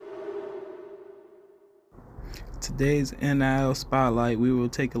Today's NIL Spotlight, we will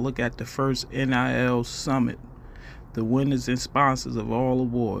take a look at the first NIL Summit, the winners and sponsors of all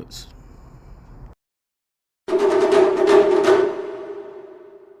awards.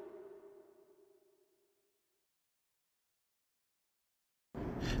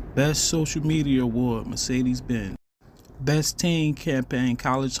 Best Social Media Award, Mercedes-Benz. Best Team Campaign,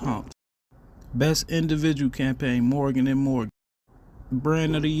 College Humps. Best Individual Campaign, Morgan & Morgan.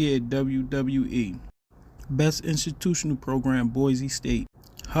 Brand of the Year, WWE. Best Institutional Program, Boise State.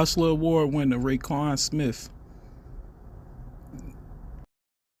 Hustler Award winner, Raekwon Smith.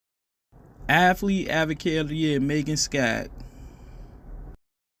 Athlete Advocate of the Year, Megan Scott.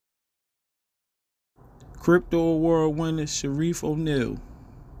 Crypto Award winner, Sharif O'Neal.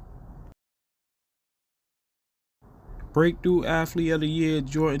 Breakthrough Athlete of the Year,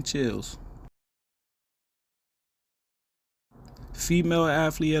 Jordan Chills. Female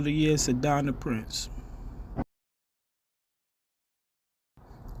Athlete of the Year, Sedona Prince.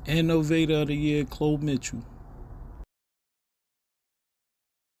 Innovator of the Year, Chloe Mitchell.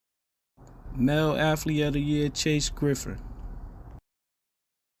 Male Athlete of the Year, Chase Griffin.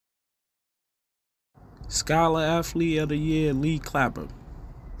 Scholar Athlete of the Year, Lee Clapper.